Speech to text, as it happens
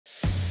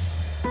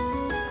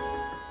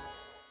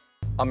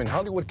I'm in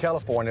Hollywood,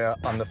 California,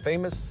 on the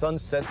famous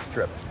Sunset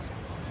Strip.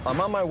 I'm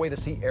on my way to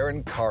see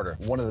Aaron Carter,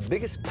 one of the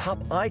biggest pop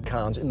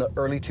icons in the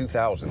early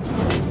 2000s.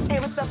 Hey,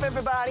 what's up,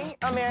 everybody?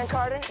 I'm Aaron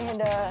Carter,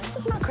 and this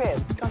is my crib.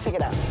 Come check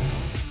it out.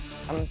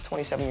 I'm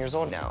 27 years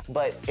old now,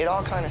 but it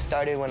all kind of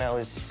started when I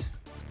was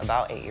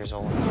about 8 years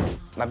old.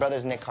 My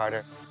brother's Nick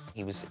Carter.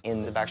 He was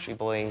in the Backstreet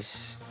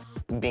Boys.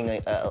 Being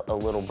a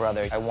little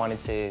brother, I wanted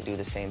to do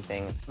the same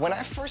thing. When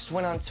I first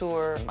went on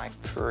tour, my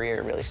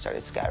career really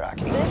started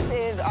skyrocketing. This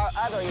is our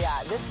other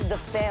yacht. This is the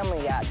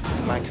family yacht.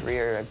 My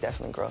career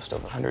definitely grossed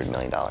over $100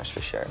 million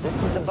for sure.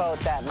 This is the boat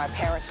that my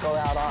parents go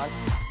out on.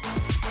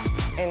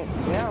 And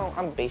now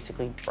I'm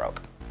basically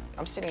broke.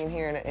 I'm sitting in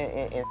here in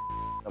an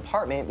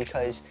apartment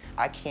because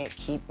I can't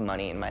keep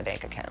money in my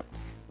bank account.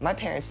 My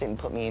parents didn't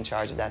put me in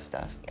charge of that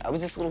stuff. I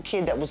was this little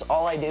kid that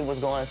all I did was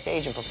go on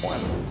stage and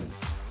perform.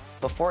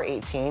 Before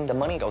 18, the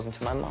money goes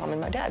into my mom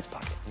and my dad's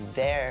pockets.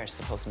 They're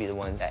supposed to be the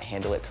ones that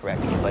handle it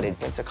correctly, but it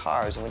went to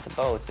cars, it went to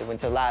boats, it went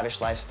to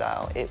lavish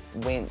lifestyle. It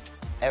went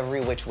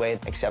every which way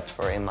except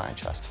for in my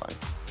trust fund.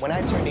 When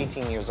I turned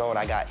 18 years old,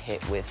 I got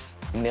hit with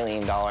 $1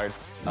 million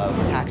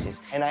of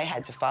taxes, and I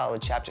had to file a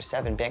Chapter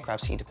 7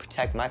 bankruptcy to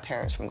protect my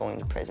parents from going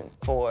to prison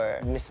for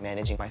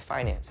mismanaging my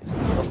finances.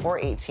 Before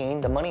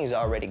 18, the money is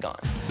already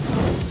gone.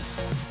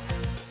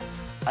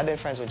 I've been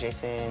friends with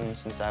Jason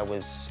since I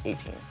was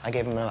 18. I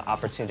gave him an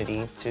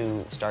opportunity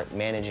to start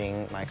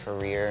managing my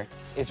career.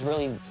 It's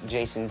really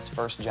Jason's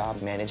first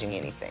job managing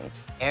anything.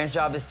 Aaron's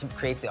job is to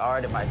create the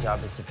art, and my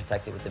job is to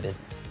protect it with the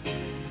business.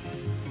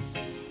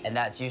 And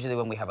that's usually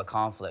when we have a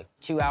conflict.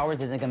 2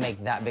 hours isn't gonna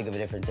make that big of a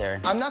difference, Aaron.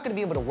 I'm not gonna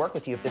be able to work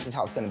with you if this is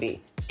how it's gonna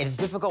be. It's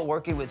difficult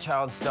working with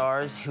child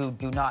stars who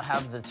do not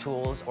have the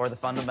tools or the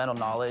fundamental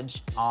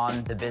knowledge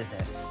on the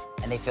business,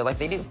 and they feel like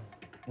they do.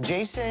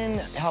 Jason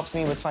helps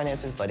me with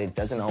finances, but it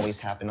doesn't always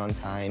happen on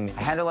time.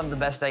 I handle them the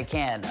best I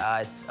can.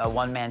 It's a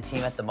one-man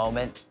team at the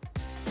moment.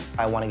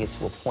 I want to get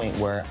to a point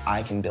where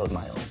I can build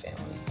my own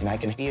family, and I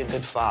can be a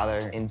good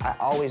father, and I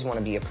always want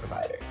to be a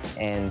provider.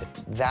 And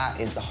that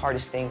is the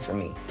hardest thing for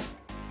me,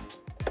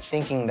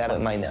 thinking that it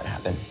might not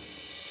happen.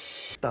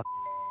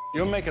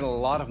 You're making a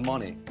lot of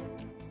money.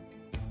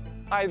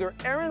 Either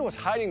Aaron was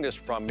hiding this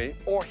from me,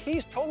 or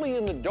he's totally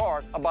in the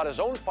dark about his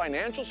own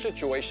financial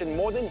situation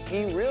more than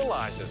he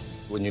realizes.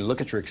 When you look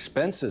at your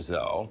expenses,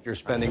 though, you're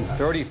spending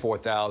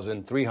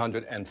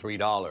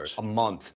 $34,303 a month.